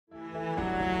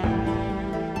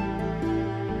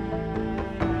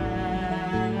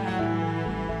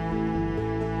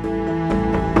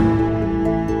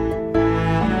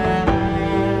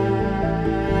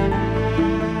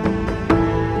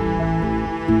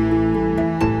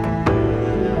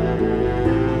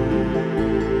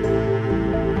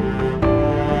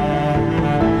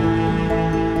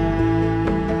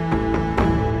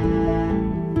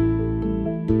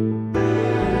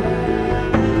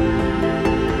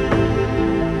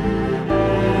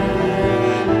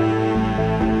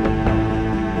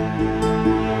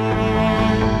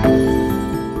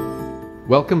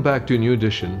Welcome back to a new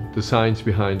edition, The Science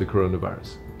Behind the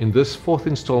Coronavirus. In this fourth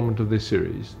installment of this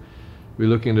series, we're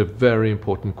looking at a very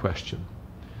important question: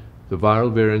 the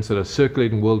viral variants that are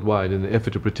circulating worldwide in the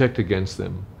effort to protect against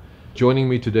them. Joining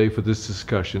me today for this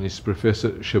discussion is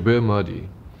Professor Shabir Madhi,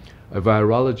 a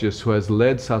virologist who has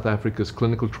led South Africa's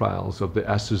clinical trials of the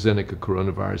AstraZeneca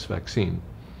coronavirus vaccine.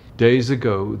 Days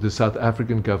ago, the South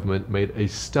African government made a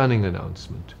stunning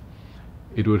announcement.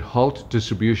 It would halt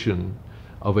distribution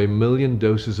of 1 million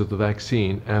doses of the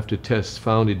vaccine after tests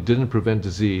found it didn't prevent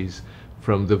disease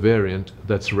from the variant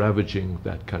that's ravaging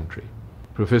that country.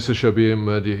 Professor Shabir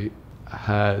Madhi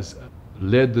has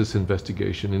led this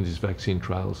investigation in these vaccine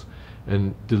trials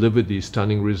and delivered these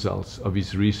stunning results of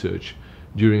his research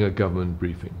during a government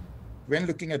briefing. When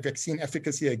looking at vaccine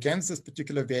efficacy against this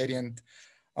particular variant,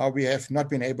 we have not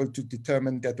been able to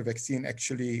determine that the vaccine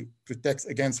actually protects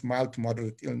against mild to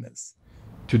moderate illness.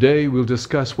 Today, we'll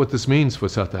discuss what this means for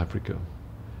South Africa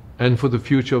and for the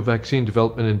future of vaccine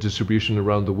development and distribution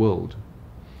around the world.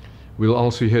 We'll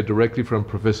also hear directly from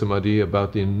Professor Madhi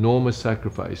about the enormous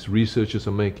sacrifice researchers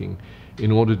are making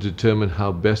in order to determine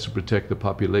how best to protect the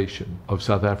population of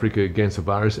South Africa against the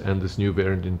virus and this new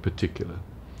variant in particular.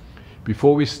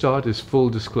 Before we start, as full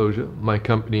disclosure, my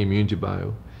company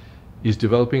ImmunityBio is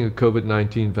developing a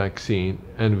COVID-19 vaccine,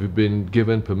 and we've been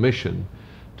given permission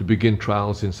to begin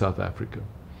trials in South Africa.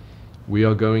 We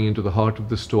are going into the heart of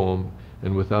the storm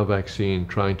and with our vaccine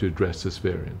trying to address this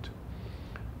variant.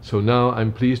 So now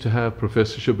I'm pleased to have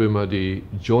Professor Shabir Madhi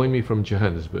join me from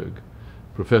Johannesburg.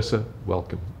 Professor,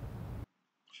 welcome.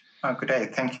 Good day.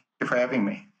 Thank you for having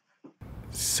me.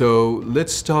 So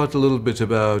let's start a little bit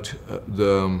about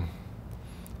the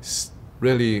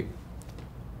really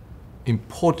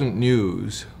important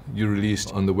news you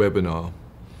released on the webinar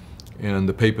and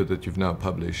the paper that you've now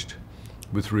published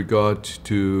with regard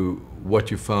to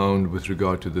what you found with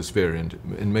regard to this variant,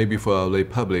 and maybe for our lay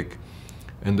public.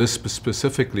 And this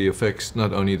specifically affects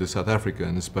not only the South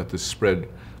Africans, but the spread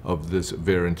of this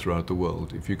variant throughout the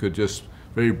world. If you could just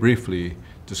very briefly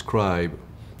describe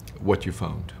what you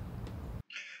found.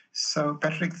 So,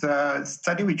 Patrick, the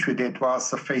study which we did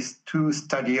was a phase 2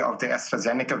 study of the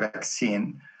AstraZeneca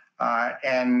vaccine.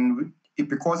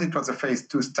 Because it was a phase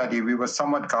 2 study, we were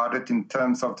somewhat guarded in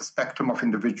terms of the spectrum of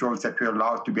individuals that we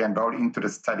allowed to be enrolled into the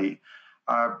study.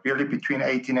 Really between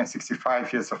 18 and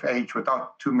 65 years of age,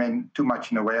 without too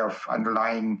much in the way of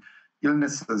underlying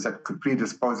illnesses that could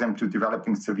predispose them to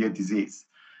developing severe disease.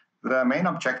 The main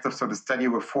objectives of the study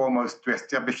were foremost to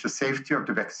establish the safety of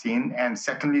the vaccine, and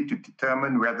secondly, to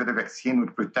determine whether the vaccine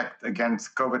would protect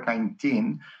against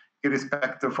COVID-19,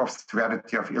 irrespective of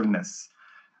severity of illness.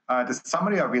 The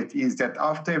summary of it is that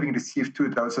after having received 2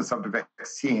 doses of the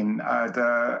vaccine,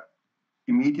 the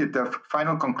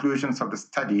final conclusions of the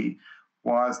study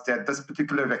was that this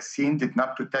particular vaccine did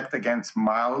not protect against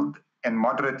mild and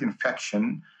moderate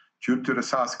infection due to the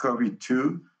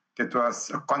SARS-CoV-2 that was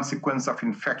a consequence of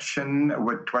infection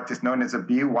with what is known as a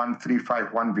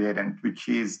B1351 variant, which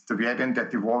is the variant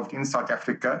that evolved in South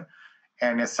Africa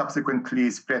and has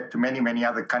subsequently spread to many, many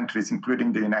other countries,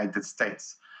 including the United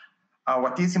States.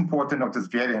 What is important of this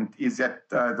variant is that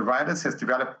the virus has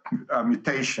developed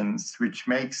mutations which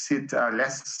makes it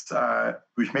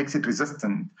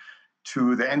resistant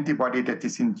to the antibody that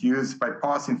is induced by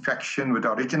past infection with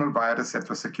the original virus that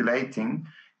was circulating,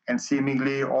 and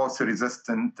seemingly also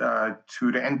resistant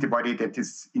to the antibody that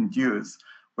is induced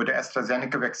with the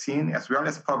AstraZeneca vaccine, as well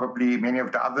as probably many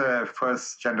of the other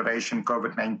first-generation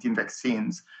COVID-19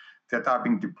 vaccines that are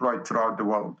being deployed throughout the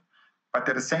world. But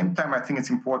at the same time, I think it's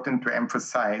important to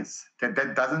emphasize that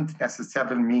that doesn't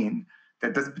necessarily mean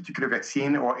that this particular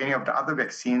vaccine or any of the other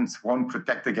vaccines won't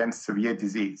protect against severe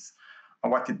disease.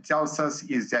 And what it tells us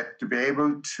is that to be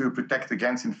able to protect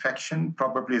against infection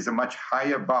probably is a much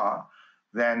higher bar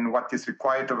than what is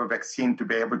required of a vaccine to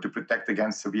be able to protect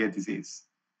against severe disease.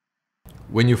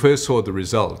 When you first saw the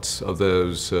results of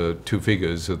those 2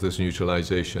 figures of this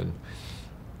neutralization,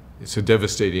 it's a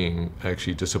devastating,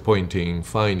 actually disappointing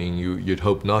finding. You'd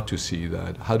hope not to see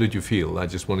that. How did you feel? I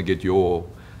just want to get your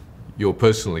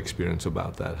personal experience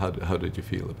about that. How did you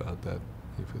feel about that?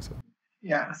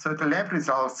 Yeah, so the lab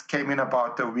results came in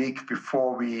about a week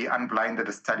before we unblinded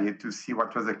the study to see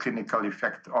what was the clinical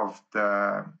effect of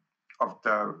the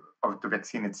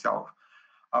vaccine itself.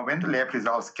 When the lab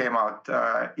results came out,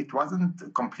 it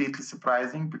wasn't completely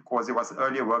surprising because it was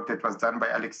earlier work that was done by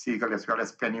Alex Siegel as well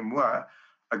as Penny Moore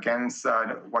against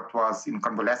what was in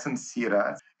convalescent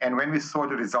sera. And when we saw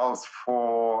the results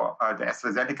for the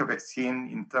AstraZeneca vaccine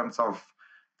in terms of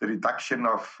the reduction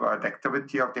of the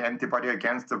activity of the antibody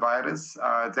against the virus,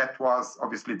 that was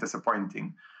obviously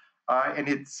disappointing. And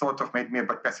it sort of made me a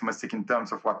bit pessimistic in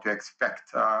terms of what to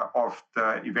expect of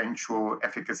the eventual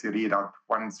efficacy readout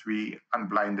once we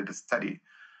unblinded the study.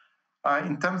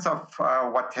 In terms of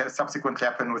what has subsequently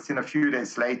happened, within a few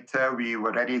days later, we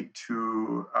were ready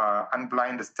to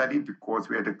unblind the study because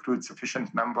we had accrued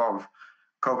sufficient number of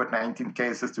COVID-19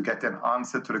 cases to get an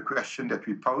answer to the question that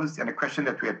we posed. And the question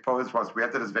that we had posed was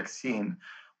whether this vaccine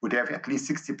would have at least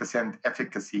 60%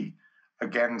 efficacy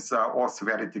against all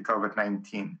severity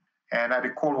COVID-19. And I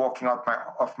recall walking out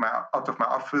of my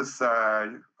office,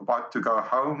 about to go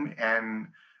home, and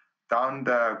down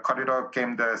the corridor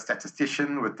came the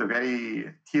statistician with a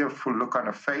very tearful look on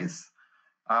her face.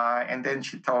 And then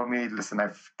she told me, listen,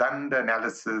 I've done the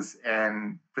analysis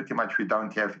and pretty much we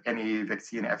don't have any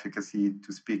vaccine efficacy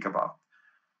to speak about,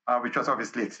 which was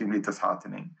obviously extremely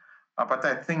disheartening. But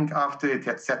I think after it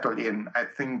had settled in, I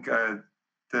think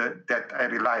that I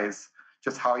realized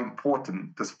just how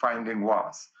important this finding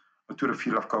was to the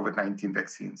field of COVID-19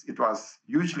 vaccines. It was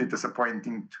hugely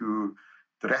disappointing to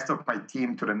the rest of my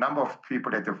team, to the number of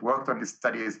people that have worked on these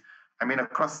studies. I mean,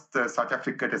 across South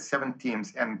Africa, there's 7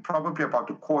 teams and probably about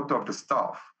a quarter of the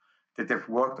staff that have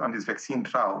worked on these vaccine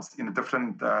trials in the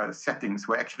different settings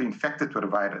were actually infected with the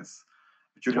virus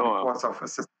during the course of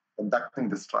conducting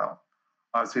this trial.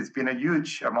 So it's been a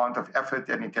huge amount of effort,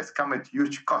 and it has come at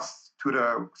huge costs to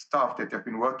the staff that have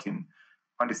been working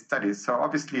on these studies. So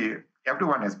obviously,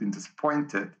 everyone has been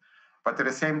disappointed. But at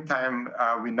the same time,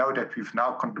 we know that we've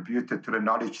now contributed to the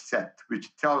knowledge set,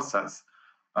 which tells us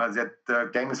that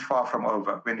the game is far from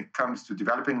over when it comes to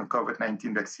developing a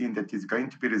COVID-19 vaccine that is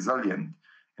going to be resilient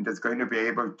and that's going to be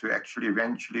able to actually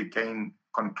eventually gain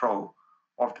control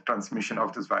of the transmission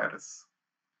of this virus.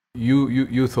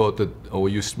 You thought that, or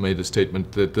you made a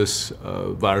statement that this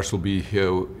virus will be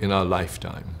here in our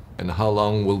lifetime. And how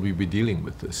long will we be dealing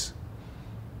with this?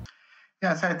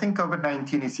 Yes, I think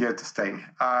COVID-19 is here to stay.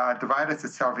 The virus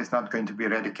itself is not going to be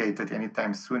eradicated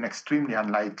anytime soon, extremely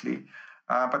unlikely.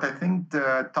 But I think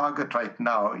the target right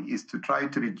now is to try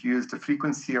to reduce the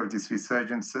frequency of these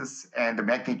resurgences and the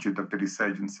magnitude of the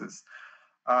resurgences.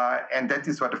 And that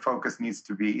is what the focus needs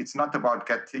to be. It's not about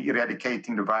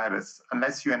eradicating the virus.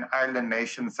 Unless you're an island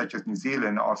nation such as New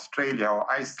Zealand, or Australia,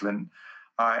 or Iceland,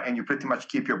 and you pretty much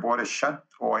keep your borders shut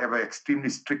or have an extremely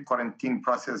strict quarantine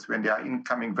process when there are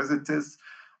incoming visitors,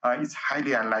 it's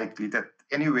highly unlikely that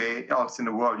anywhere else in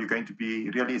the world you're going to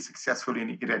be really successful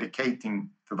in eradicating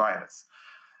the virus.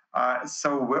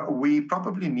 So we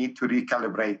probably need to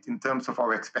recalibrate in terms of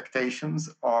our expectations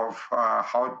of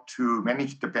how to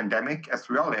manage the pandemic, as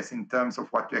well as in terms of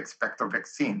what to expect of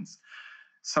vaccines.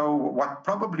 So what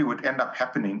probably would end up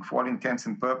happening, for all intents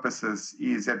and purposes,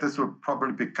 is that this will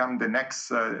probably become the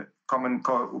next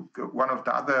one of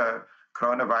the other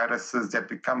coronaviruses that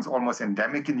becomes almost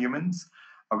endemic in humans.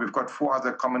 We've got 4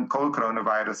 other common cold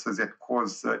coronaviruses that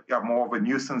cause more of a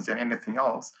nuisance than anything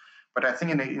else. But I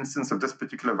think in the instance of this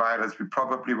particular virus, we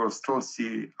probably will still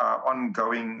see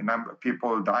ongoing number of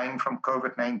people dying from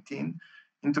COVID-19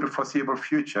 into the foreseeable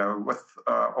future with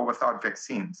or without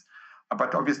vaccines.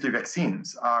 But obviously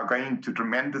vaccines are going to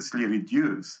tremendously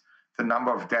reduce the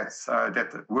number of deaths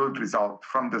that will result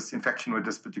from this infection with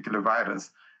this particular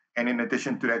virus. And in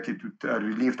addition to that, it would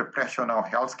relieve the pressure on our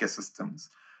healthcare systems.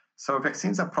 So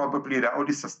vaccines are probably the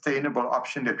only sustainable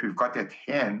option that we've got at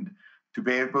hand to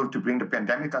be able to bring the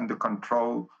pandemic under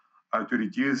control, to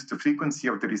reduce the frequency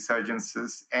of the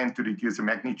resurgences and to reduce the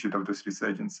magnitude of those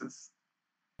resurgences.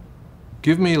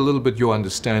 Give me a little bit your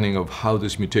understanding of how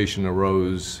this mutation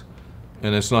arose.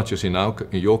 And it's not just in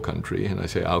your country, and I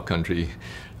say our country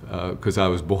because I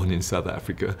was born in South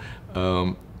Africa,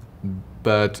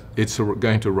 but it's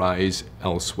going to rise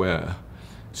elsewhere.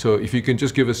 So if you can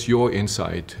just give us your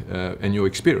insight and your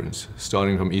experience,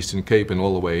 starting from Eastern Cape and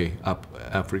all the way up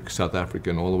South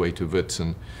Africa and all the way to Wits,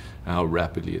 and how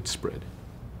rapidly it spread.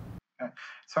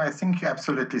 So I think you're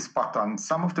absolutely spot on.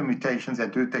 Some of the mutations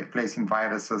that do take place in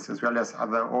viruses as well as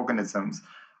other organisms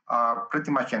are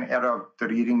pretty much an error of the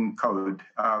reading code,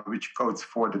 which codes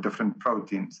for the different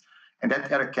proteins. And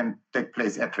that error can take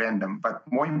place at random. But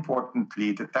more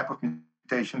importantly, the type of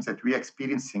mutations that we're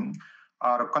experiencing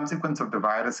are a consequence of the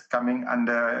virus coming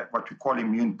under what we call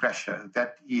immune pressure.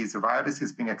 That is, the virus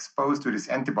is being exposed to these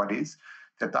antibodies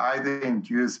that are either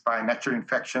induced by natural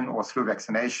infection or through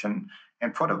vaccination.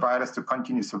 And for the virus to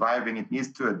continue surviving, it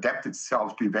needs to adapt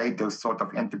itself to evade those sort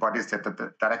of antibodies that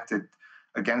are directed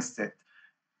against it.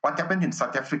 What happened in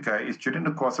South Africa is during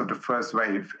the course of the first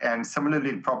wave, and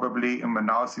similarly probably in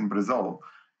Manaus in Brazil,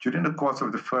 during the course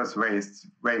of the first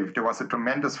wave, there was a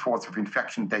tremendous force of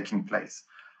infection taking place.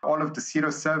 All of the sero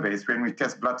surveys, when we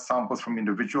test blood samples from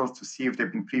individuals to see if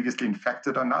they've been previously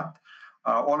infected or not,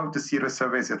 All of the serious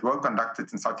surveys that were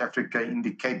conducted in South Africa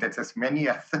indicate that as many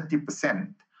as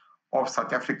 30% of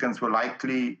South Africans were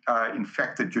likely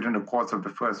infected during the course of the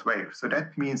first wave. So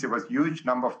that means there was a huge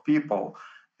number of people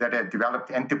that had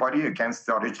developed antibody against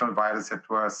the original virus that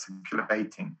was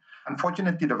circulating.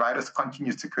 Unfortunately, the virus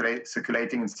continues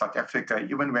circulating in South Africa,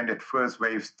 even when that first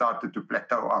wave started to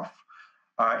plateau off.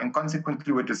 And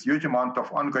consequently, with this huge amount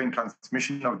of ongoing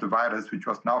transmission of the virus, which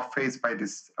was now faced by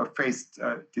these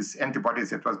antibodies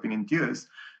that was being induced,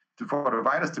 for the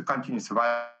virus to continue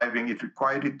surviving, it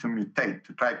required it to mutate,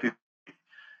 to try to.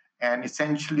 And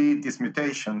essentially, these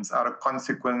mutations are a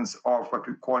consequence of what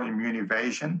we call immune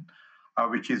evasion,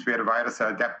 which is where the virus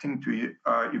are adapting to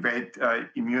evade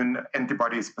immune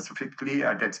antibodies specifically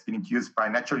that's been induced by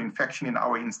natural infection in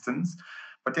our instance.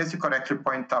 But as you correctly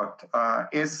point out,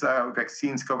 as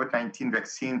vaccines, COVID-19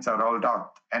 vaccines are rolled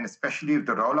out, and especially if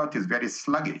the rollout is very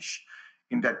sluggish,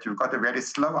 in that you've got a very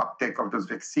slow uptake of those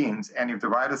vaccines, and if the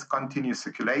virus continues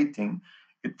circulating,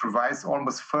 it provides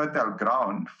almost fertile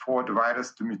ground for the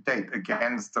virus to mutate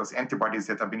against those antibodies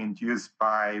that have been induced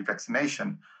by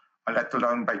vaccination, let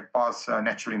alone by past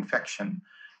natural infection.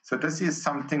 So this is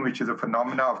something which is a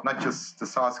phenomenon of not just the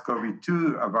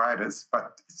SARS-CoV-2 virus,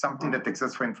 but something that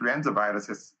exists for influenza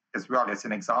viruses as well, as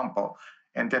an example.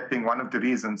 And that being one of the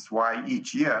reasons why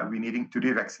each year we're needing to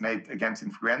revaccinate against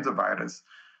influenza virus,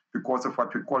 because of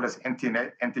what we call as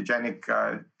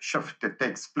antigenic shift that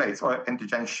takes place, or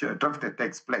antigen drift that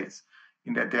takes place,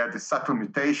 in that there are the subtle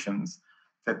mutations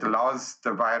that allows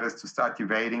the virus to start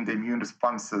evading the immune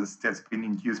responses that's been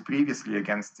induced previously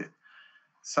against it.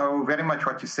 So very much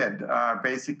what you said,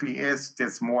 basically is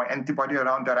there's more antibody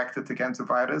around directed against the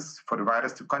virus. For the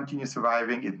virus to continue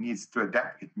surviving, it needs to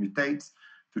adapt, it mutates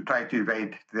to try to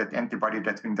evade that antibody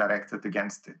that's been directed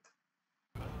against it.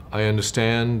 I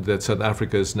understand that South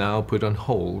Africa has now put on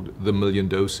hold the 1 million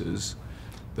doses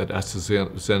that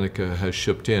AstraZeneca has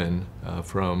shipped in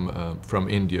from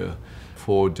India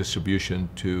for distribution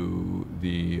to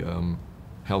the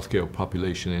healthcare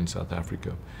population in South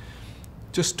Africa.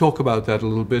 Just talk about that a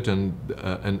little bit and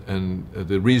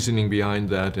the reasoning behind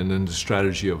that, and then the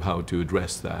strategy of how to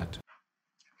address that.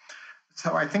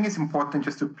 So I think it's important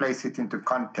just to place it into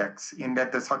context, in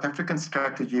that the South African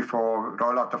strategy for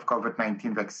rollout of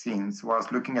COVID-19 vaccines was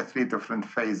looking at 3 different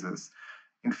phases.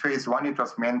 In phase 1, it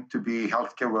was meant to be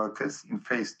healthcare workers. In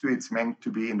phase 2, it's meant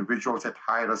to be individuals at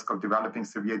high risk of developing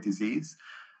severe disease.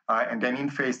 And then in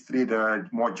phase 3, the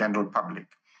more general public.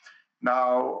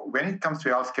 Now, when it comes to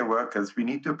healthcare workers, we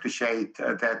need to appreciate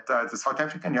that the South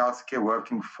African healthcare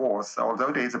working force,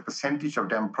 although there is a percentage of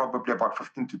them, probably about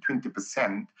 15 to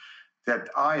 20%, that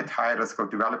are at high risk of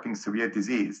developing severe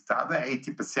disease, the other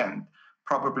 80%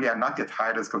 probably are not at high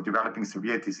risk of developing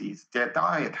severe disease. They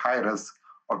are at high risk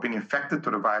of being infected to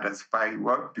the virus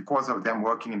because of them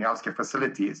working in healthcare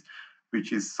facilities,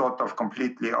 which is sort of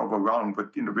completely overwhelmed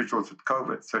with individuals with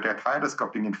COVID. So they're at high risk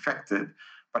of being infected,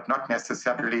 but not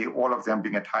necessarily all of them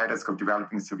being at high risk of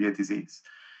developing severe disease.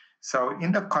 So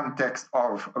in the context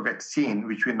of a vaccine,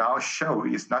 which we now show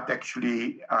is not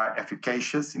actually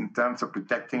efficacious in terms of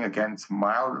protecting against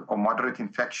mild or moderate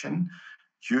infection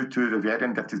due to the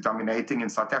variant that is dominating in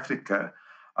South Africa,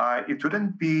 it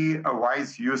wouldn't be a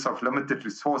wise use of limited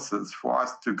resources for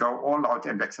us to go all out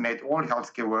and vaccinate all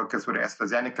healthcare workers with the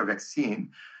AstraZeneca vaccine,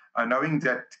 knowing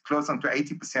that close on to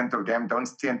 80% of them don't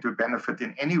stand to benefit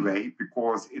in any way,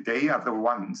 because they are the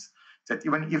ones that,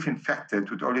 even if infected,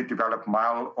 would only develop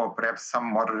mild or perhaps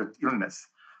some moderate illness,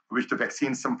 which the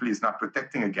vaccine simply is not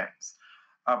protecting against.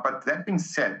 But that being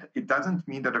said, it doesn't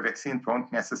mean that the vaccine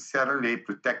won't necessarily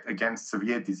protect against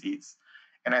severe disease.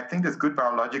 And I think there's good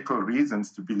biological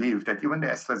reasons to believe that even the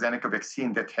AstraZeneca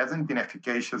vaccine that hasn't been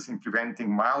efficacious in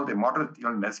preventing mild and moderate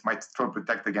illness might still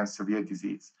protect against severe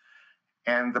disease.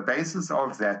 And the basis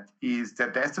of that is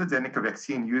that the AstraZeneca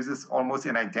vaccine uses almost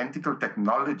an identical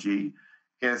technology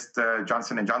as the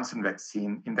Johnson & Johnson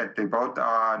vaccine, in that they both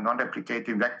are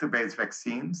non-replicating vector-based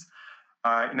vaccines.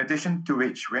 In addition to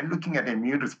which, when looking at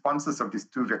immune responses of these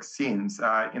 2 vaccines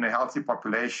in a healthy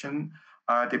population,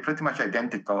 they're pretty much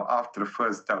identical after the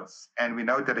first dose. And we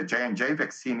know that a J&J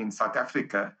vaccine in South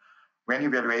Africa, when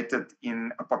evaluated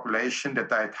in a population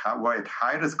that were at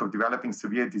high risk of developing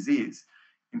severe disease,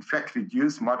 in fact,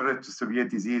 reduced moderate to severe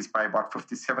disease by about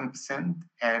 57%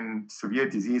 and severe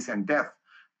disease and death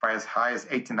by as high as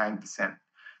 89%.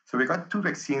 So we got 2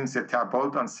 vaccines that are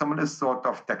built on similar sort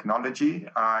of technology,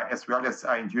 as well as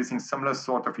inducing similar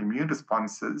sort of immune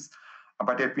responses,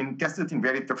 but they've been tested in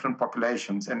very different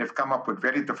populations, and they've come up with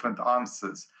very different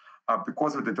answers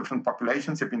because of the different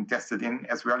populations they've been tested in,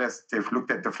 as well as they've looked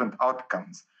at different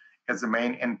outcomes as the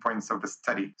main endpoints of the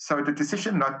study. So the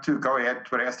decision not to go ahead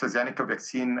with AstraZeneca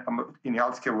vaccine in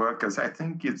healthcare workers, I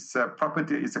think it's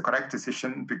a correct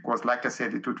decision, because like I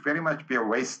said, it would very much be a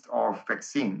waste of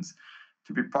vaccines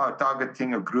to be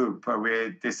targeting a group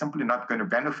where they're simply not going to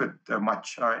benefit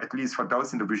much, at least for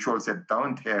those individuals that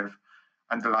don't have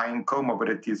underlying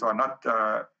comorbidities or not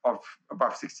of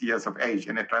above 60 years of age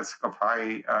and at risk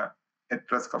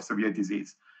of severe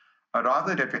disease.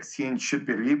 Rather, that vaccine should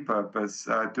be repurposed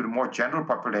to the more general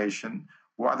population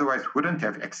who otherwise wouldn't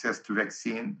have access to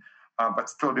vaccine, but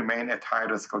still remain at high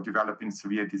risk of developing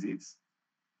severe disease.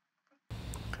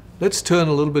 Let's turn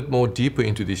a little bit more deeper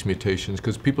into these mutations,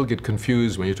 because people get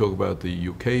confused when you talk about the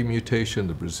UK mutation,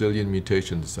 the Brazilian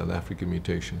mutation, the South African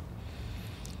mutation.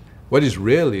 What is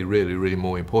really, really, really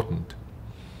more important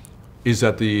is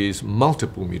that these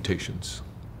multiple mutations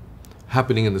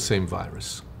happening in the same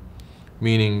virus,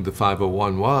 meaning the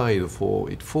 501Y, the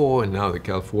 484, and now the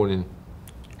Californian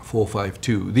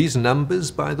 452. These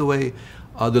numbers, by the way,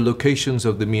 are the locations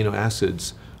of the amino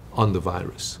acids on the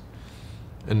virus.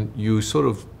 And you sort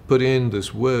of put in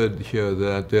this word here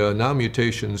that there are now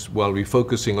mutations, while we're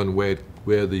focusing on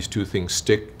where these two things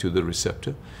stick to the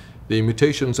receptor, the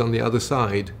mutations on the other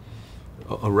side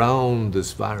around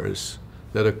this virus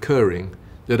that are occurring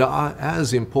that are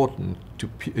as important,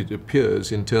 it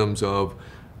appears, in terms of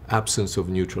absence of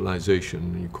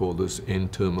neutralization. You call this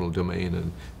N-terminal domain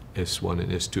and S1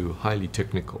 and S2, highly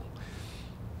technical.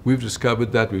 We've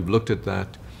discovered that, we've looked at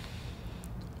that.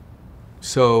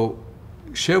 So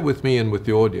share with me and with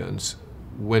the audience,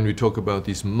 when we talk about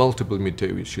these multiple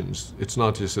mutations, it's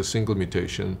not just a single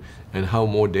mutation, and how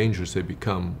more dangerous they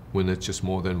become when it's just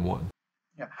more than one.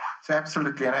 Yeah, so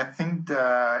absolutely. And I think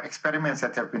the experiments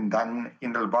that have been done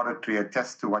in the laboratory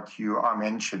attest to what you are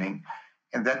mentioning,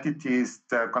 and that it is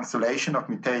the constellation of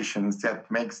mutations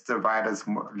that makes the virus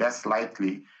less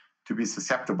likely to be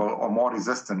susceptible or more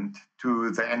resistant to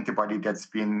the antibody that's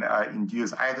been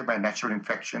induced either by natural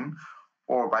infection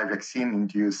or by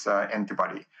vaccine-induced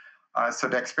antibody. So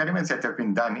the experiments that have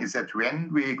been done is that when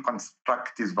we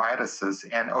construct these viruses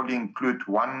and only include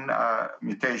one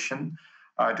mutation,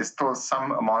 there's still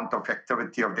some amount of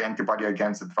activity of the antibody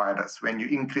against the virus. When you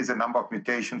increase the number of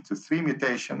mutations to 3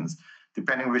 mutations,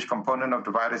 depending which component of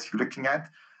the virus you're looking at,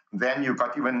 then you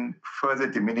got even further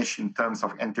diminished in terms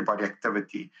of antibody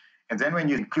activity. And then when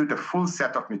you include a full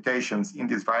set of mutations in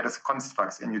these virus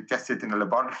constructs and you test it in a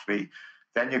laboratory,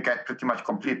 then you get pretty much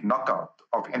complete knockout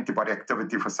of antibody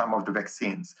activity for some of the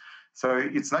vaccines. So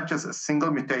it's not just a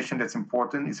single mutation that's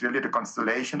important, it's really the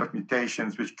constellation of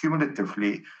mutations which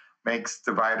cumulatively makes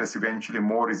the virus eventually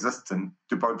more resistant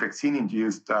to both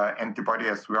vaccine-induced antibody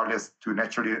as well as to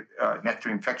natural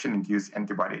infection-induced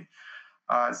antibody.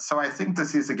 So I think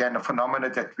this is, again, a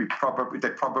phenomenon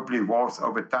that probably evolves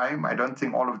over time. I don't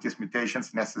think all of these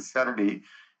mutations necessarily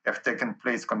have taken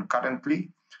place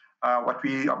concurrently. What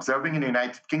we're observing in the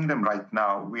United Kingdom right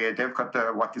now, where they've got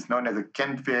what is known as a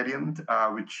Kent variant,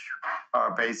 which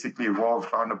basically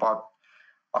evolved around about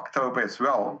October as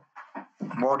well.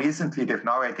 More recently, they've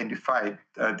now identified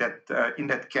that in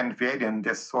that Kent variant,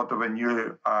 there's sort of a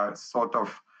new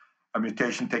a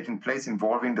mutation taking place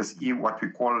involving this what we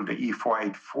call the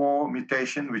E484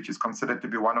 mutation, which is considered to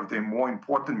be one of the more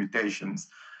important mutations,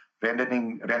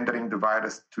 rendering the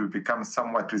virus to become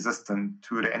somewhat resistant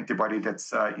to the antibody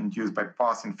that's induced by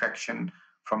past infection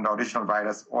from the original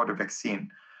virus or the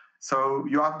vaccine. So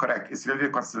you are correct. It's really a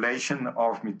constellation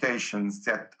of mutations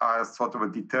that are sort of a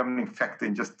determining factor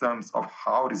in just terms of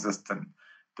how resistant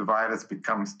the virus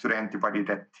becomes to the antibody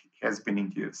that has been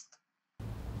induced.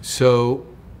 So,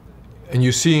 and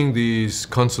you're seeing these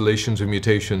constellations of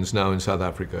mutations now in South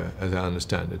Africa, as I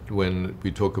understand it, when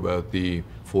we talk about the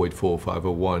 484,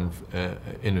 501,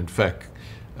 and in fact,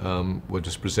 what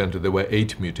was presented, there were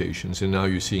 8 mutations, and now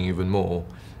you're seeing even more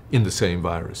in the same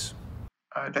virus.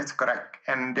 That's correct.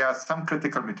 And there are some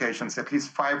critical mutations, at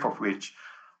least 5 of which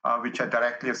are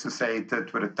directly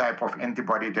associated with the type of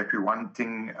antibody that we're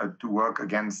wanting to work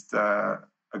against the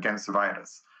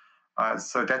virus.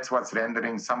 So that's what's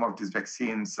rendering some of these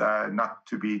vaccines not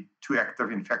to be too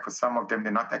active. In fact, for some of them,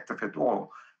 they're not active at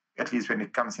all, at least when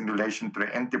it comes in relation to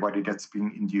the antibody that's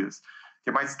being induced.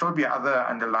 There might still be other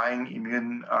underlying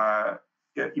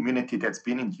immunity that's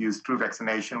been induced through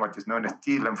vaccination, what is known as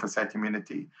T lymphocyte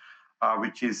immunity,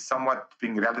 which is somewhat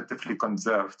being relatively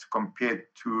conserved compared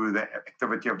to the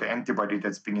activity of the antibody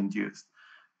that's being induced.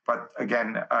 But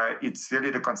again, it's really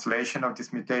the constellation of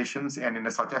these mutations. And in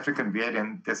the South African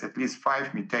variant, there's at least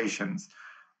 5 mutations,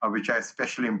 which are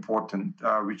especially important,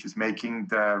 which is making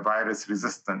the virus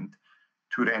resistant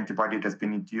to the antibody that's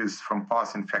been induced from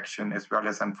past infection, as well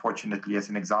as, unfortunately, as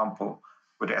an example,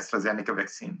 with the AstraZeneca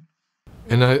vaccine.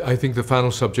 And I think the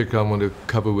final subject I want to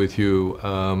cover with you,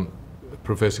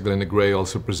 Professor Glenda Gray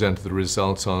also presented the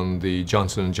results on the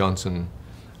Johnson & Johnson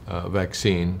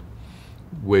vaccine,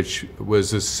 which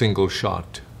was a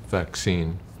single-shot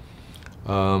vaccine.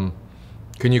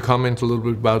 Can you comment a little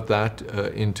bit about that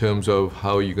in terms of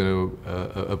how you're going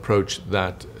to approach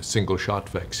that single-shot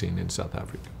vaccine in South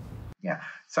Africa? Yeah,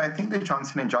 so I think the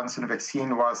Johnson & Johnson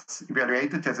vaccine was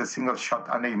evaluated as a single shot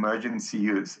under emergency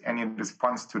use and in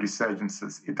response to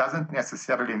resurgences. It doesn't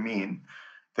necessarily mean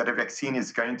that a vaccine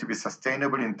is going to be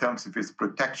sustainable in terms of its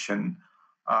protection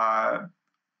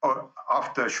or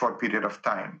after a short period of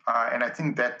time. And I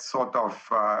think that sort of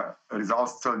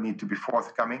results still need to be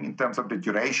forthcoming in terms of the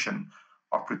duration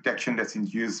of protection that's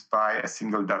induced by a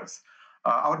single dose.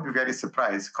 I would be very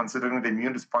surprised, considering the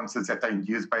immune responses that are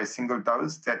induced by a single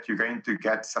dose, that you're going to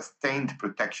get sustained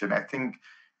protection. I think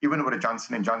even with the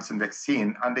Johnson & Johnson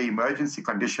vaccine, under emergency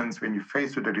conditions, when you're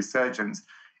faced with a resurgence,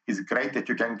 it's great that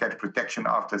you can get protection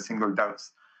after a single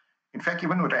dose. In fact,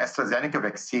 even with the AstraZeneca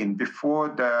vaccine, before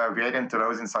the variant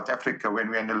arose in South Africa, when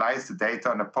we analyzed the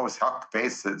data on a post-hoc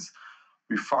basis,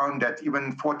 we found that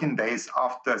even 14 days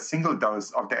after a single dose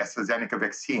of the AstraZeneca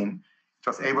vaccine, it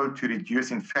was able to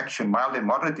reduce infection, mild and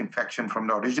moderate infection from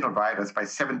the original virus by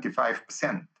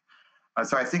 75%.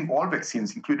 So I think all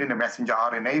vaccines, including the messenger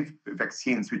RNA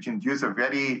vaccines, which induce a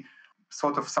very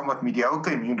sort of somewhat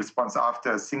mediocre immune response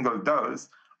after a single dose,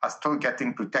 are still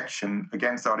getting protection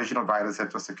against the original virus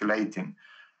that was circulating.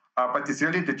 But it's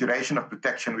really the duration of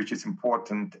protection which is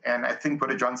important. And I think with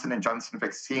the Johnson & Johnson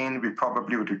vaccine, we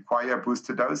probably would require a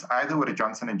booster dose, either with the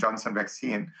Johnson & Johnson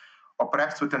vaccine or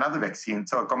perhaps with another vaccine.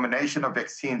 So a combination of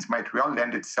vaccines might well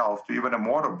lend itself to even a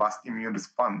more robust immune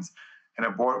response and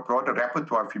a broader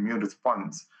repertoire of immune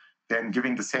response than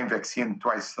giving the same vaccine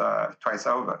twice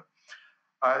over.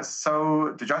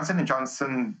 So the Johnson &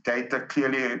 Johnson data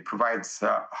clearly provides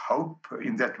hope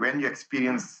in that when you're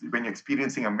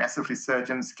experiencing a massive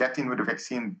resurgence, get in with the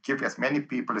vaccine, give as many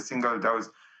people a single dose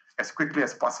as quickly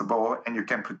as possible, and you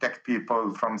can protect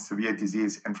people from severe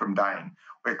disease and from dying,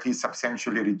 or at least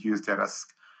substantially reduce their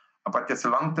risk. But there's a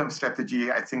long-term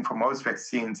strategy. I think for most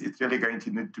vaccines, it's really going to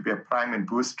need to be a prime and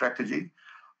boost strategy,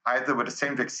 either with the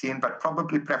same vaccine, but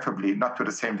probably preferably not with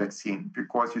the same vaccine,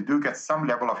 because you do get some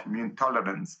level of immune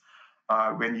tolerance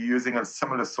when you're using a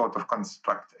similar sort of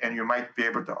construct, and you might be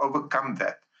able to overcome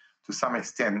that to some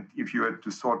extent if you were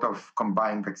to sort of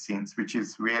combine vaccines, which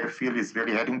is where the field is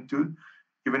really heading to,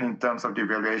 even in terms of the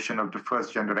evaluation of the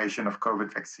first generation of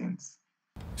COVID vaccines.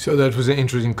 So that was an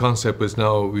interesting concept, was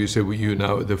now, you say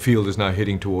the field is now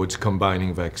heading towards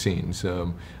combining vaccines,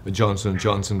 a Johnson &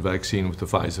 Johnson vaccine with the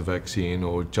Pfizer vaccine,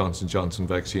 or Johnson & Johnson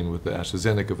vaccine with the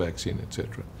AstraZeneca vaccine,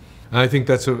 etc. And I think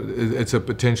it's a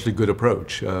potentially good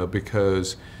approach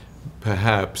because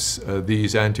perhaps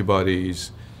these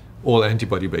antibodies, all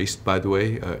antibody-based, by the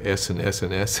way, S and S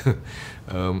and S,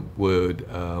 would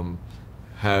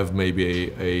have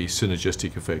maybe a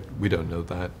synergistic effect. We don't know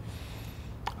that.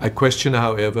 I question,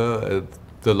 however,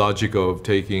 the logic of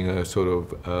taking a sort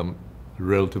of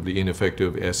relatively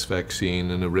ineffective S vaccine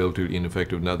and a relatively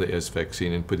ineffective another S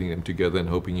vaccine and putting them together and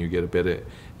hoping you get a better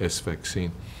S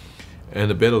vaccine. And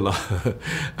a better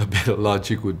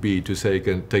logic would be to say,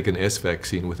 take an S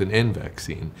vaccine with an N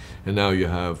vaccine, and now you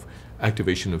have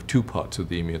activation of two parts of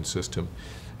the immune system.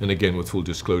 And again, with full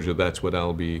disclosure, that's what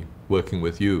I'll be working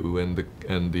with you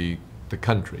and the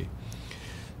country.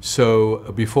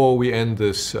 So before we end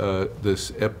this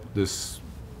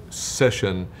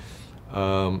session,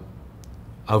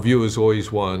 our viewers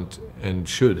always want and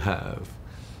should have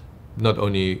not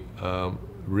only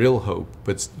real hope,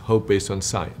 but hope based on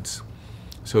science.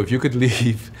 So if you could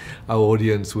leave our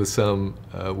audience with some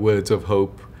words of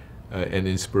hope and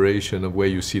inspiration of where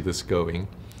you see this going.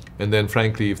 And then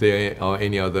frankly, if there are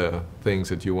any other things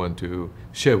that you want to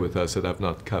share with us that I've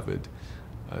not covered,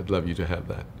 I'd love you to have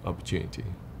that opportunity.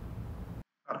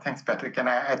 Thanks, Patrick. And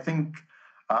I think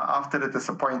after the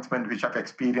disappointment which I've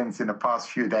experienced in the past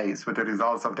few days with the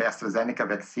results of the AstraZeneca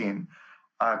vaccine,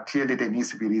 clearly there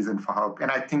needs to be reason for hope. And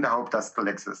I think the hope does still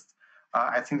exist.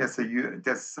 I think there's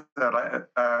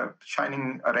a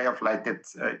shining ray of light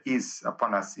that is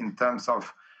upon us in terms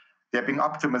of there being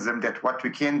optimism that what we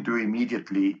can do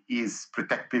immediately is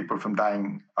protect people from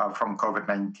dying from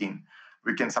COVID-19.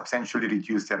 We can substantially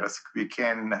reduce their risk. We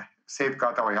can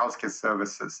safeguard our healthcare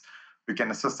services. We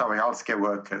can assist our healthcare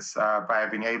workers by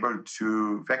being able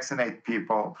to vaccinate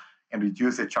people and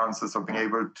reduce the chances of being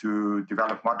able to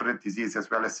develop moderate disease as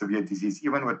well as severe disease,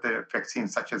 even with the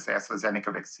vaccines such as the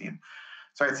AstraZeneca vaccine.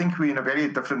 So I think we're in a very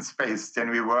different space than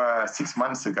we were 6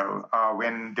 months ago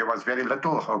when there was very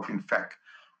little hope, in fact,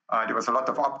 There was a lot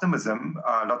of optimism,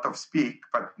 a lot of speak,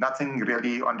 but nothing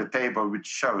really on the table which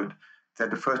showed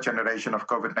that the first generation of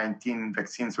COVID-19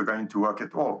 vaccines were going to work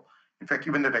at all. In fact,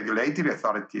 even the regulatory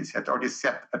authorities had already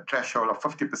set a threshold of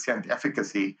 50%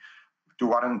 efficacy to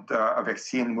warrant a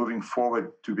vaccine moving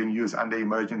forward to being used under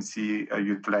emergency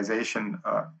utilization.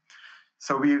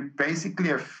 So we basically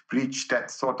have reached that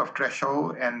sort of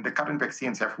threshold, and the current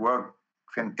vaccines have worked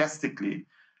fantastically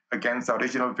against the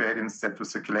original variants that were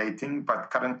circulating. But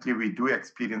currently we do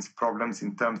experience problems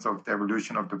in terms of the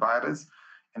evolution of the virus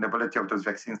and the ability of those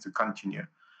vaccines to continue.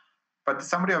 But the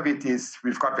summary of it is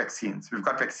we've got vaccines, we've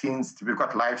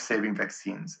got life-saving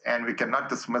vaccines, and we cannot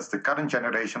dismiss the current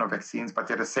generation of vaccines, but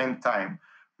at the same time,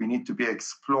 we need to be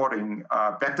exploring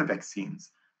better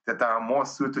vaccines that are more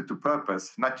suited to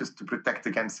purpose, not just to protect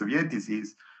against severe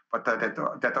disease, but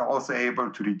that are also able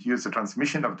to reduce the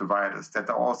transmission of the virus, that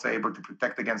are also able to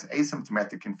protect against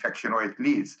asymptomatic infection, or at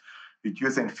least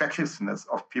reduce the infectiousness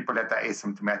of people that are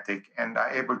asymptomatic and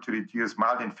are able to reduce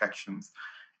mild infections.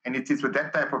 And it is with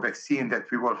that type of vaccine that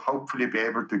we will hopefully be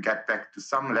able to get back to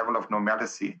some level of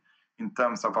normalcy in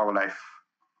terms of our life.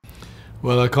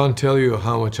 Well, I can't tell you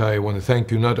how much I want to thank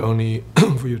you, not only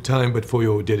for your time, but for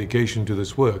your dedication to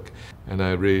this work. And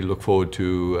I really look forward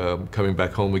to coming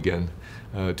back home again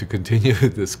to continue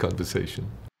this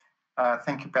conversation.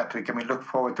 Thank you, Patrick. And we look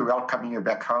forward to welcoming you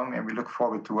back home, and we look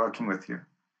forward to working with you.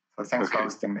 So thanks for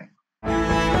hosting me.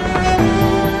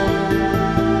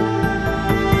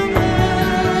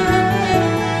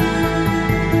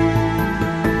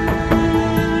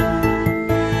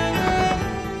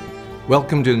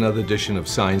 Welcome to another edition of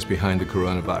Science Behind the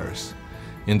Coronavirus.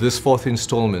 In this fourth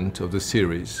installment of the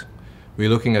series, we're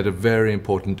looking at a very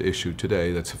important issue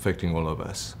today that's affecting all of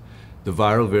us: the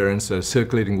viral variants that are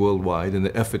circulating worldwide and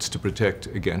the efforts to protect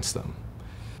against them.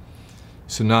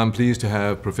 So now I'm pleased to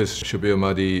have Professor Shabir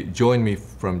Madhi join me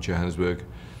from Johannesburg.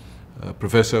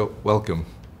 Professor, welcome,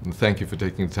 and thank you for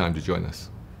taking the time to join us.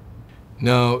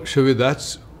 Now, Shabir,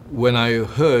 that's when I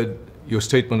heard your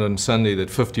statement on Sunday that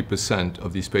 50%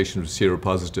 of these patients were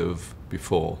seropositive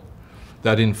before,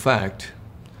 that in fact,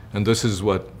 and this is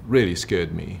what really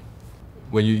scared me,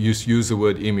 when you use the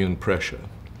word immune pressure,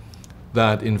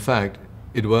 that in fact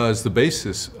it was the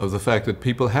basis of the fact that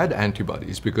people had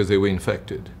antibodies because they were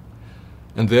infected,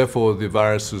 and therefore the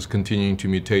virus was continuing to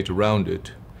mutate around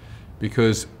it,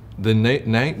 because the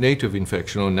native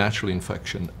infection or natural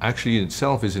infection actually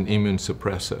itself is an immune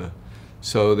suppressor.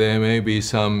 So there may be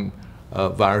some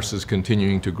viruses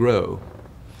continuing to grow.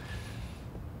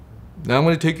 Now I'm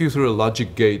going to take you through a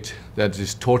logic gate that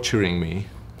is torturing me.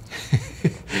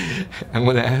 I'm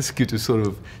going to ask you to sort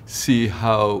of see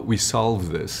how we solve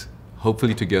this,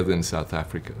 hopefully together in South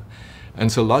Africa.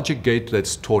 And so logic gate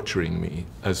that's torturing me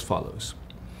as follows.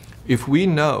 If we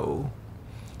know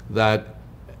that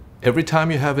every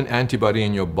time you have an antibody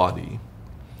in your body,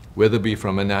 whether it be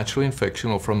from a natural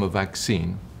infection or from a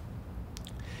vaccine,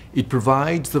 it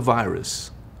provides the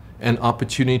virus an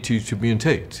opportunity to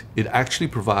mutate. It actually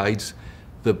provides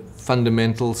the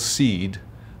fundamental seed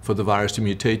for the virus to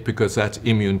mutate, because that's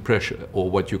immune pressure, or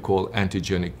what you call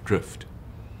antigenic drift.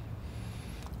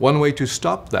 One way to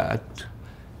stop that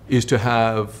is to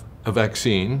have a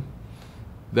vaccine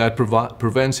that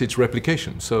prevents its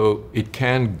replication, so it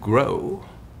can grow,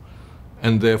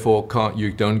 and therefore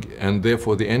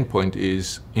therefore the endpoint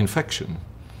is infection,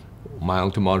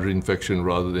 mild to moderate infection,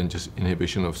 rather than just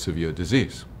inhibition of severe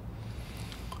disease.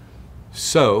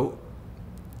 So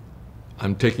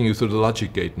I'm taking you through the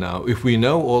logic gate now. If we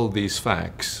know all these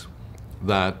facts,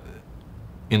 that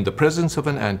in the presence of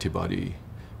an antibody,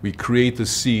 we create the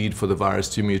seed for the virus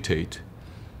to mutate,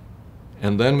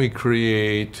 and then we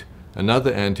create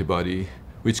another antibody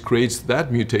which creates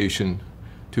that mutation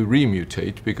to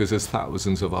remutate, because there's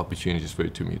thousands of opportunities for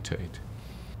it to mutate.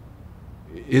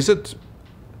 Is it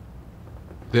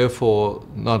therefore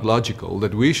not logical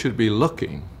that we should be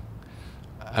looking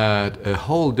at a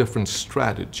whole different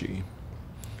strategy,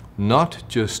 not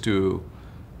just to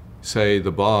say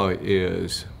the bar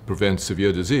is prevent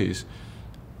severe disease,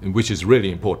 which is really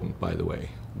important, by the way.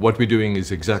 What we're doing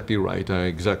is exactly right. I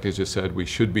exactly just said we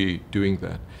should be doing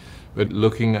that. But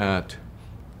looking at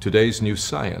today's new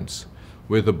science,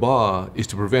 where the bar is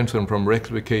to prevent them from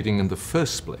replicating in the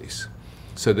first place,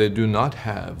 so they do not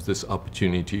have this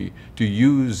opportunity to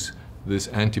use these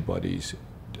antibodies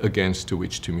against to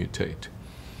which to mutate.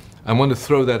 I want to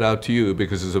throw that out to you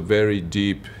because it's a very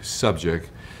deep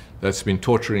subject that's been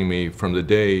torturing me from the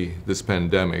day this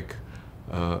pandemic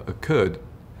occurred.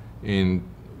 In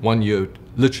 1 year,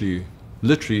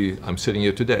 literally, I'm sitting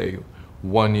here today,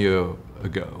 1 year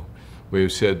ago, where you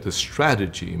said the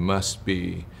strategy must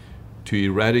be to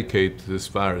eradicate this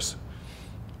virus,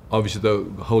 obviously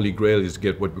the holy grail is to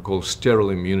get what we call sterile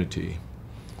immunity.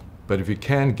 But if we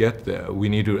can get there, we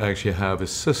need to actually have a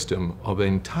system of the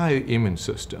entire immune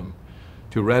system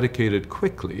to eradicate it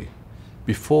quickly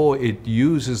before it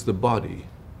uses the body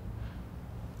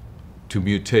to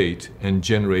mutate and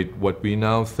generate what we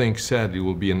now think sadly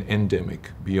will be an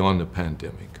endemic beyond a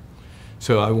pandemic.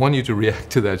 So I want you to react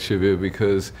to that, Shabir,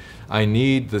 because I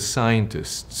need the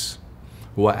scientists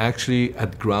who are actually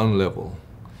at ground level.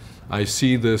 I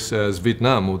see this as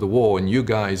Vietnam or the war, and you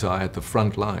guys are at the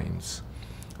front lines,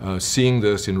 seeing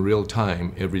this in real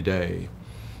time every day.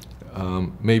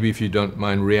 Maybe if you don't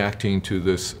mind reacting to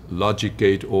this logic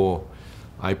gate, or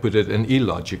I put it an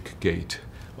illogic gate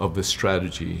of the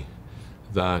strategy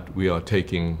that we are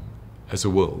taking as a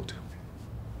world.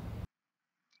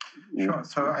 Sure.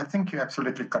 So I think you're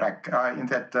absolutely correct in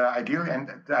that the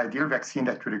ideal vaccine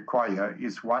that we require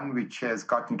is one which has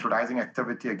got neutralizing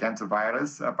activity against the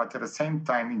virus, but at the same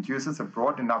time induces a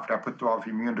broad enough repertoire of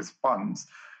immune response,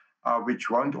 which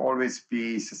won't always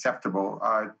be susceptible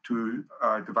to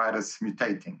the virus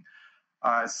mutating.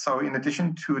 So in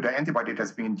addition to the antibody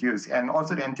that's being induced, and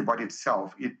also the antibody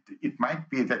itself, it might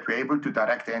be that we're able to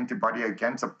direct the antibody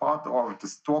against a part of the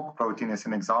stalk protein, as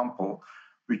an example,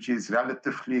 which is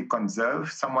relatively conserved,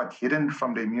 somewhat hidden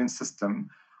from the immune system,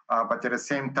 but at the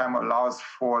same time allows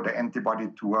for the antibody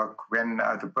to work when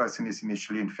the person is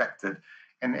initially infected.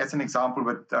 And as an example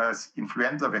with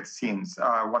influenza vaccines,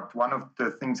 one of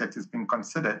the things that is being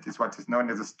considered is what is known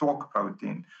as a stalk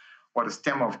protein, or the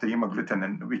stem of the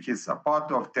hemagglutinin, which is a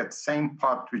part of that same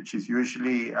part which is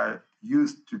usually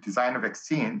used to design a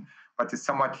vaccine, but is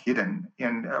somewhat hidden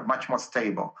and much more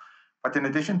stable. But in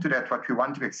addition to that, what we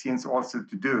want vaccines also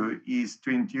to do is to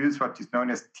induce what is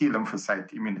known as T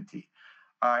lymphocyte immunity.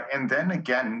 And then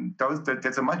again,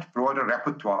 there's a much broader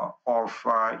repertoire of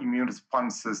immune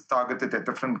responses targeted at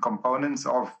different components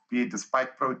of, be it the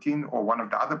spike protein or one of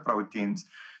the other proteins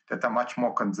that are much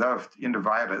more conserved in the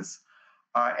virus.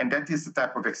 And that is the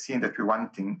type of vaccine that we're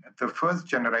wanting. The first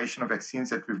generation of vaccines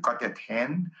that we've got at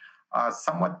hand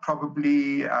somewhat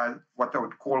probably what I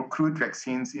would call crude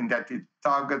vaccines, in that it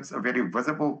targets a very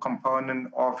visible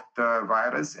component of the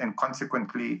virus, and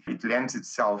consequently it lends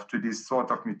itself to these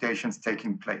sort of mutations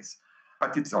taking place.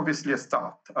 But it's obviously a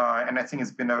start, and I think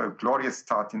it's been a glorious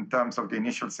start in terms of the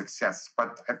initial success.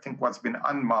 But I think what's been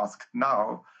unmasked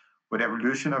now with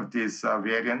evolution of these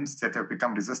variants that have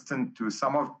become resistant to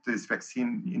some of this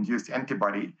vaccine-induced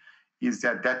antibody is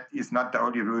that that is not the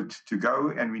only route to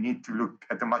go, and we need to look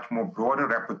at a much more broader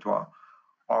repertoire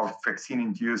of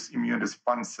vaccine-induced immune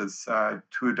responses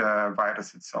to the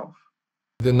virus itself.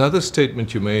 Another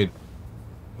statement you made,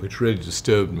 which really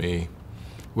disturbed me,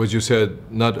 was you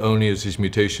said not only is this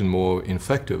mutation more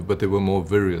infective, but they were more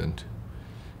virulent.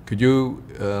 Could you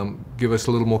give us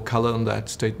a little more color on that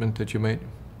statement that you made?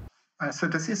 So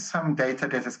this is some data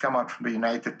that has come out from the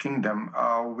United Kingdom,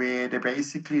 where they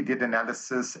basically did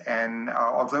analysis, and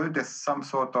although there's some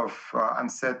sort of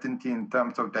uncertainty in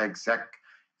terms of the exact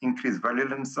increased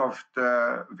virulence of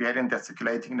the variant that's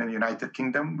circulating in the United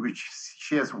Kingdom, which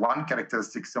shares one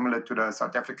characteristic similar to the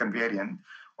South African variant,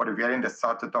 or the variant that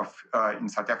started off in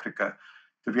South Africa.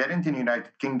 The variant in the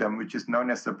United Kingdom, which is known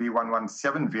as the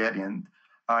B117 variant,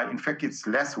 in fact, it's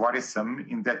less worrisome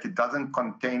in that it doesn't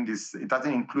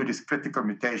include these critical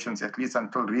mutations, at least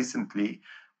until recently,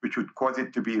 which would cause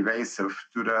it to be evasive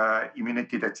to the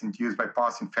immunity that's induced by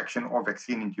past infection or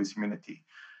vaccine-induced immunity.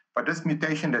 But this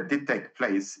mutation that did take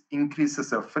place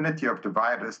increases the affinity of the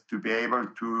virus to be able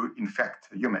to infect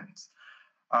humans.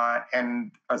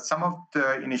 And some of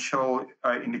the initial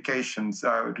indications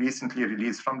recently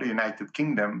released from the United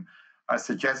Kingdom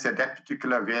suggests that that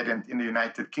particular variant in the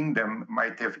United Kingdom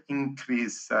might have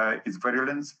increased its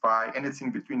virulence by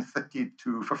anything between 30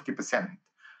 to 50%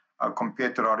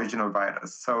 compared to the original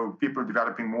virus. So people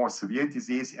developing more severe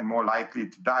disease and more likely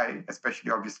to die,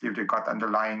 especially obviously if they got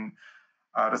underlying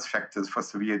risk factors for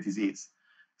severe disease.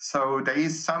 So there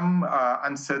is some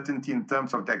uncertainty in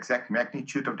terms of the exact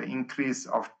magnitude of the increase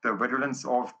of the virulence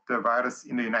of the virus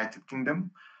in the United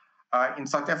Kingdom. In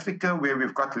South Africa, where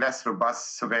we've got less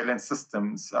robust surveillance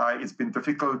systems, it's been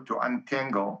difficult to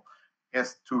untangle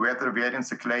as to whether the variant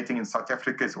circulating in South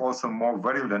Africa is also more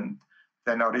virulent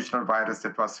than the original virus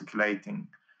that was circulating.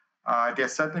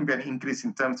 There's certainly been an increase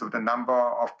in terms of the number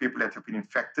of people that have been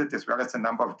infected, as well as the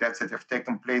number of deaths that have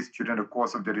taken place during the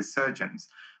course of the resurgence.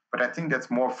 But I think that's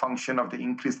more a function of the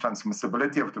increased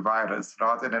transmissibility of the virus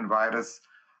rather than virus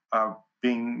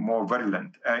being more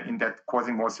virulent in that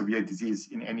causing more severe disease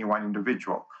in any one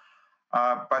individual.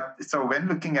 But so when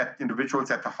looking at individuals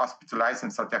that are hospitalized in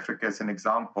South Africa as an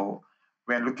example,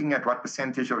 when looking at what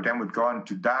percentage of them would go on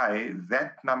to die,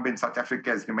 that number in South Africa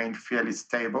has remained fairly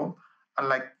stable,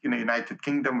 unlike in the United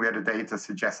Kingdom where the data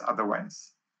suggests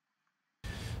otherwise.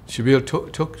 Shabir,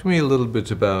 talk to me a little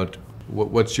bit about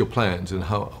what's your plans and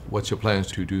what's your plans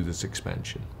to do this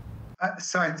expansion?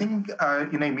 So I think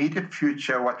in the immediate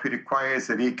future, what we require is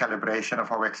a recalibration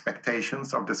of our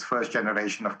expectations of this first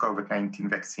generation of COVID-19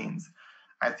 vaccines.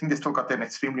 I think they still got an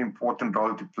extremely important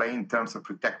role to play in terms of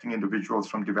protecting individuals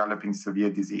from developing severe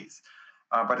disease.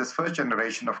 But this first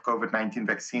generation of COVID-19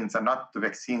 vaccines are not the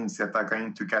vaccines that are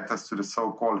going to get us to the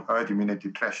so-called herd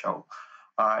immunity threshold.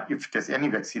 If there's any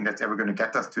vaccine that's ever going to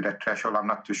get us to that threshold, I'm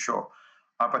not too sure.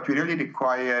 But we really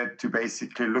require to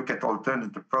basically look at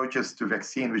alternative approaches to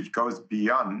vaccine, which goes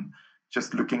beyond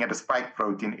just looking at a spike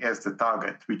protein as the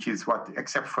target, which is what,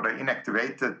 except for the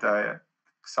inactivated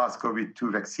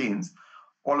SARS-CoV-2 vaccines,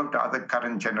 all of the other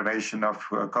current generation of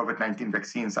COVID-19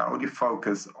 vaccines are only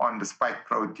focused on the spike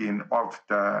protein of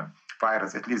the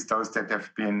virus, at least those that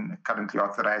have been currently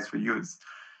authorized for use.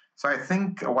 So I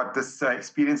think what this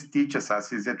experience teaches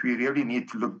us is that we really need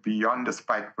to look beyond the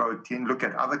spike protein, look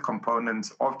at other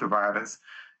components of the virus,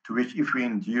 to which if we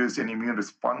induce an immune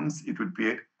response, it would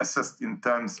be assist in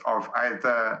terms of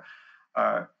either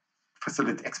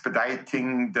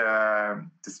expediting the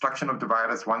destruction of the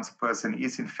virus once a person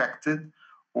is infected,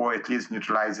 or at least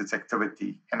neutralize its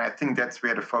activity. And I think that's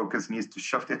where the focus needs to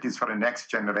shift, at least for the next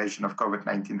generation of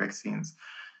COVID-19 vaccines.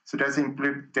 So there's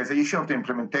the issue of the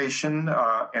implementation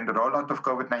and the rollout of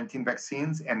COVID-19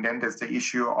 vaccines, and then there's the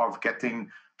issue of getting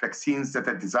vaccines that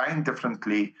are designed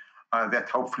differently that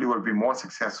hopefully will be more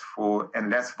successful and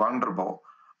less vulnerable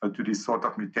to these sort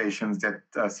of mutations that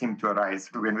seem to arise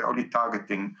when we're only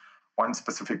targeting one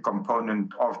specific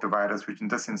component of the virus, which in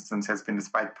this instance has been the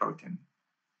spike protein.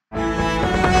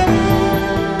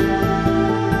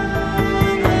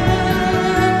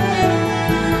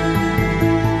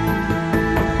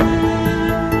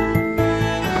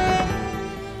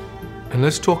 And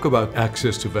let's talk about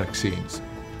access to vaccines,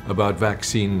 about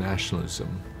vaccine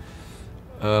nationalism.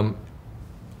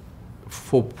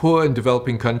 For poor and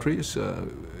developing countries,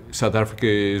 South Africa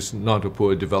is not a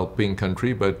poor developing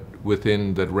country, but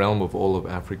within that realm of all of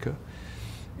Africa.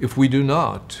 If we do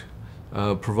not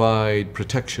provide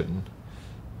protection,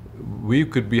 we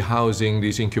could be housing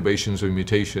these incubations of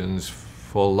mutations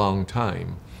for a long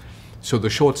time. So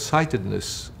the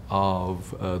short-sightedness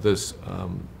of this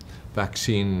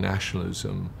vaccine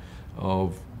nationalism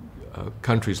of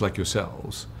countries like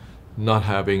yourselves not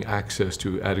having access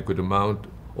to adequate amount,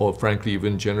 or frankly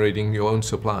even generating your own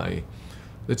supply.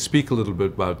 Let's speak a little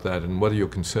bit about that, and what are your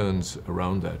concerns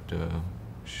around that,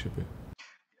 Shabir?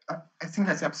 I think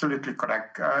that's absolutely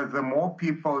correct. The more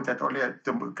people that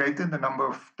the greater the number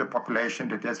of the population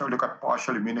that has only got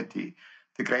partial immunity,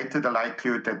 the greater the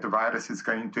likelihood that the virus is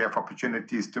going to have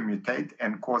opportunities to mutate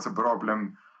and cause a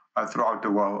problem throughout the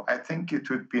world. I think it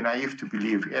would be naive to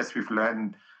believe, as we've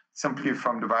learned simply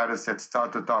from the virus that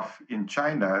started off in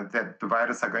China, that the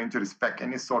virus are going to respect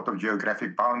any sort of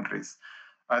geographic boundaries.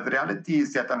 The reality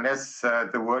is that unless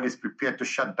the world is prepared to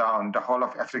shut down the whole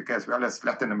of Africa as well as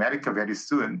Latin America very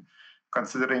soon,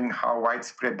 considering how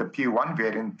widespread the P1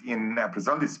 variant in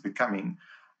Brazil is becoming,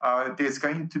 there's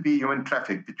going to be human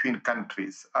traffic between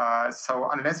countries. So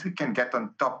unless we can get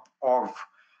on top of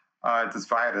this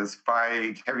virus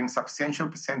by having substantial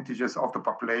percentages of the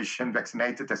population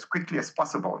vaccinated as quickly as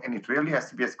possible, and it really has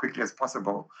to be as quickly as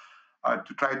possible,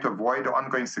 to try to avoid the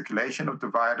ongoing circulation of the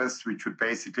virus, which would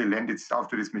basically lend itself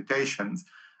to these mutations,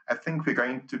 I think we're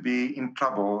going to be in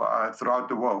trouble throughout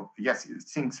the world. Yes,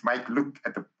 things might look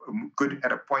good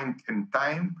at a point in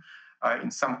time in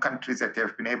some countries that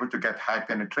have been able to get high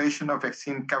penetration of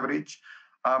vaccine coverage,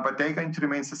 but they're going to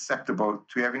remain susceptible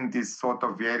to having these sort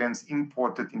of variants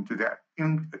imported into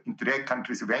their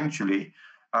countries eventually.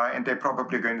 And they're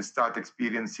probably going to start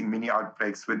experiencing mini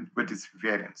outbreaks with these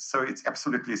variants. So it's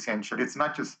absolutely essential. It's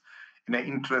not just in the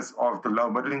interest of the low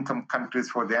middle income countries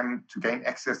for them to gain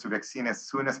access to vaccine as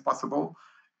soon as possible.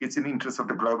 It's in the interest of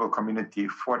the global community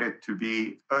for there to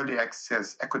be early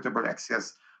access, equitable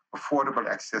access, affordable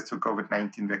access to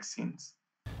COVID-19 vaccines.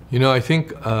 You know, I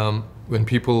think when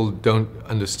people don't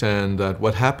understand that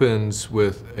what happens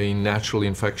with a natural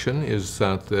infection is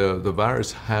that the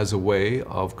virus has a way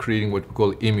of creating what we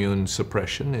call immune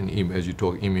suppression, and as you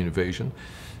talk, immune evasion.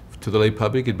 To the lay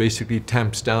public, it basically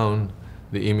tamps down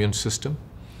the immune system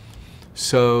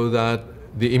so that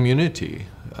the immunity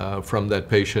from that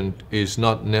patient is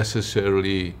not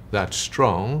necessarily that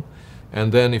strong.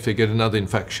 And then if they get another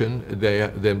infection, they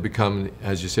then become,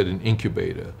 as you said, an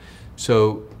incubator.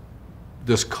 So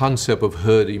this concept of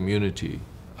herd immunity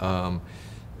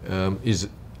is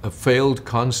a failed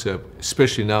concept,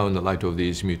 especially now in the light of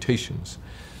these mutations.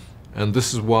 And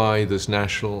this is why this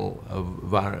national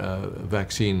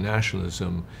vaccine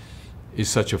nationalism is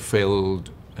such a failed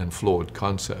and flawed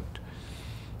concept.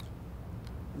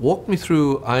 Walk me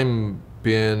through, I'm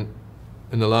been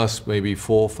in the last maybe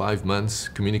 4 or 5 months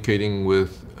communicating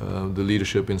with the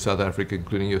leadership in South Africa,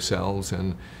 including yourselves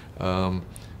and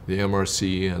the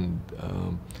MRC and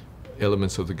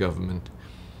elements of the government.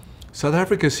 South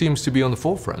Africa seems to be on the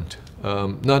forefront,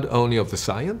 not only of the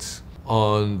science,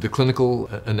 on the clinical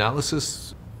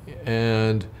analysis,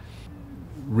 and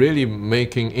really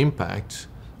making impact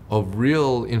of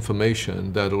real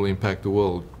information that will impact the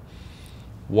world.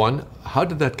 One, how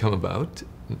did that come about?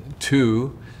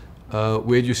 Two,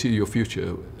 where do you see your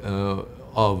future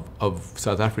of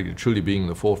South Africa truly being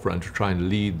the forefront, trying to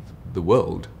lead the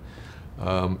world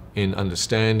in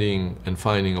understanding and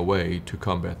finding a way to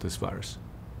combat this virus?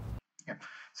 Yeah.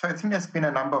 So I think there's been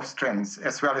a number of strengths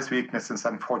as well as weaknesses,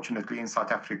 unfortunately, in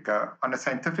South Africa. On a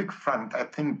scientific front, I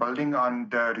think building on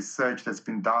the research that's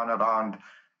been done around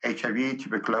HIV,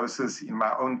 tuberculosis, in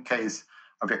my own case,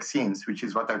 vaccines, which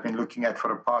is what I've been looking at for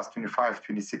the past 25,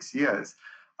 26 years.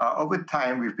 Over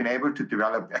time, we've been able to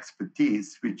develop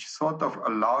expertise, which sort of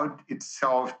allowed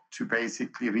itself to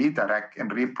basically redirect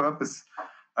and repurpose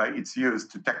its use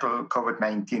to tackle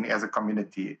COVID-19 as a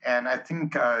community. And I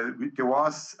think there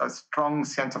was a strong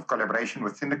sense of collaboration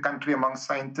within the country among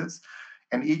scientists,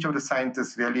 and each of the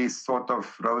scientists really sort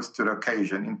of rose to the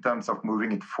occasion in terms of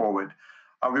moving it forward.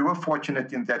 We were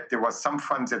fortunate in that there was some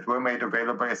funds that were made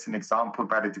available, as an example,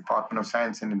 by the Department of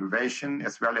Science and Innovation,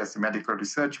 as well as the Medical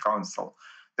Research Council,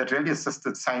 that really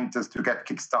assisted scientists to get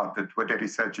kickstarted with their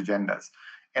research agendas.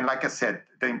 And like I said,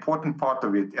 the important part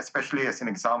of it, especially as an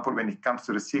example when it comes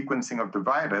to the sequencing of the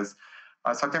virus,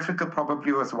 South Africa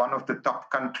probably was one of the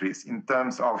top countries in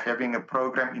terms of having a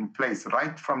program in place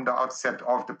right from the outset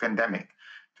of the pandemic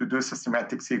to do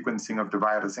systematic sequencing of the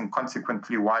virus, and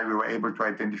consequently why we were able to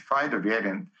identify the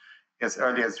variant as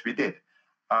early as we did.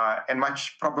 And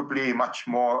much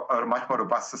more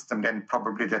robust system than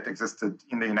probably that existed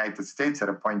in the United States at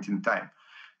a point in time.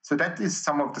 So that is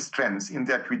some of the strengths, in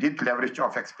that we did leverage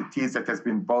off expertise that has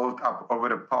been built up over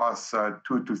the past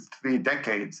 2 to 3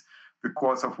 decades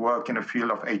because of work in the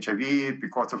field of HIV,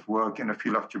 because of work in the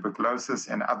field of tuberculosis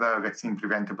and other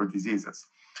vaccine-preventable diseases.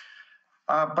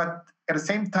 But at the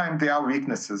same time, there are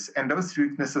weaknesses, and those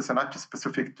weaknesses are not just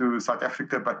specific to South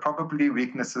Africa, but probably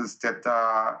weaknesses that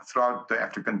are throughout the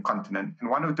African continent. And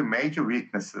one of the major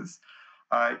weaknesses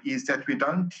is that we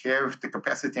don't have the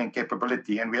capacity and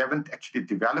capability, and we haven't actually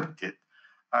developed it,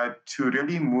 to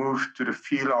really move to the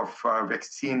field of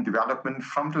vaccine development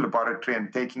from the laboratory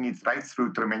and taking it right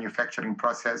through to the manufacturing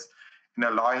process, and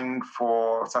allowing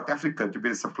for South Africa to be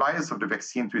the suppliers of the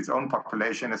vaccine to its own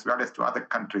population as well as to other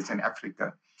countries in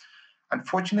Africa.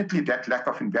 Unfortunately, that lack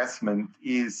of investment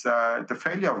is, the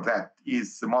failure of that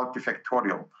is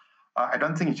multifactorial. I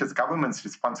don't think it's just government's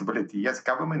responsibility. Yes,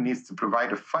 government needs to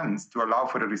provide the funds to allow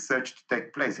for the research to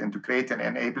take place and to create an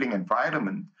enabling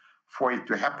environment for it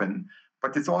to happen.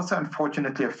 But it's also,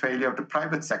 unfortunately, a failure of the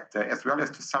private sector, as well as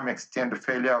to some extent, a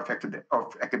failure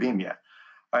of academia.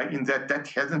 In that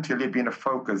hasn't really been a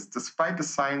focus, despite the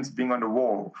science being on the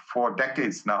wall for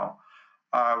decades now,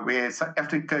 where South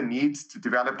Africa needs to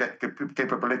develop that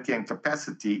capability and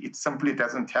capacity. It simply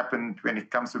doesn't happen when it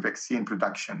comes to vaccine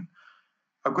production.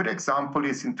 A good example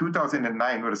is in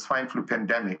 2009 with the swine flu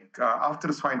pandemic. After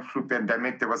the swine flu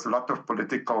pandemic, there was a lot of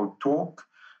political talk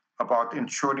about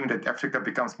ensuring that Africa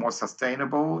becomes more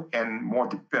sustainable and more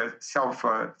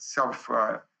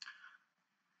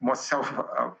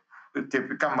they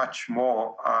become much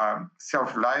more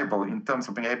self-reliable in terms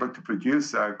of being able to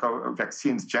produce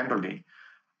vaccines generally.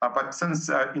 But since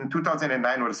in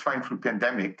 2009, with the swine flu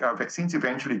pandemic, vaccines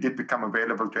eventually did become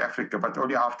available to Africa, but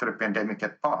only after the pandemic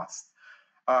had passed.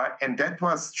 And that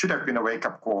should have been a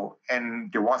wake-up call.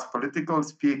 And there was political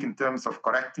speak in terms of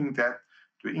correcting that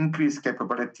to increase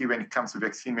capability when it comes to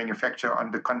vaccine manufacture on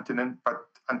the continent. But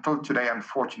until today,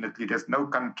 unfortunately, there's no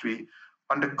country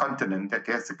on the continent that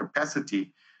has the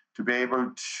capacity to be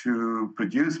able to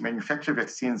manufacture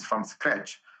vaccines from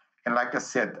scratch. And like I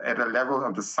said, at a level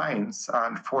of the science,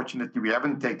 unfortunately, we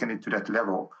haven't taken it to that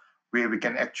level where we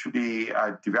can actually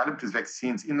develop these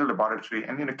vaccines in the laboratory.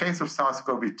 And in the case of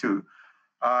SARS-CoV-2,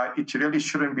 it really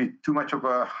shouldn't be too much of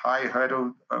a high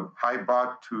hurdle, a high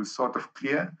bar to sort of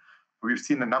clear. We've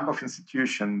seen a number of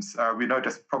institutions. We know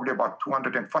there's probably about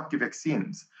 240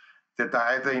 vaccines that are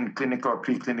either in clinical or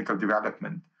preclinical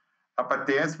development. But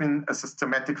there has been a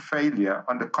systematic failure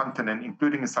on the continent,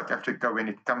 including in South Africa, when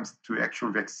it comes to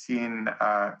actual vaccine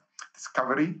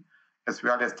discovery as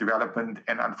well as development.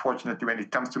 And unfortunately, when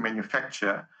it comes to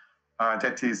manufacture,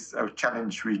 that is a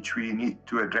challenge which we need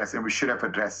to address and we should have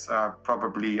addressed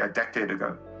probably a decade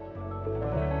ago.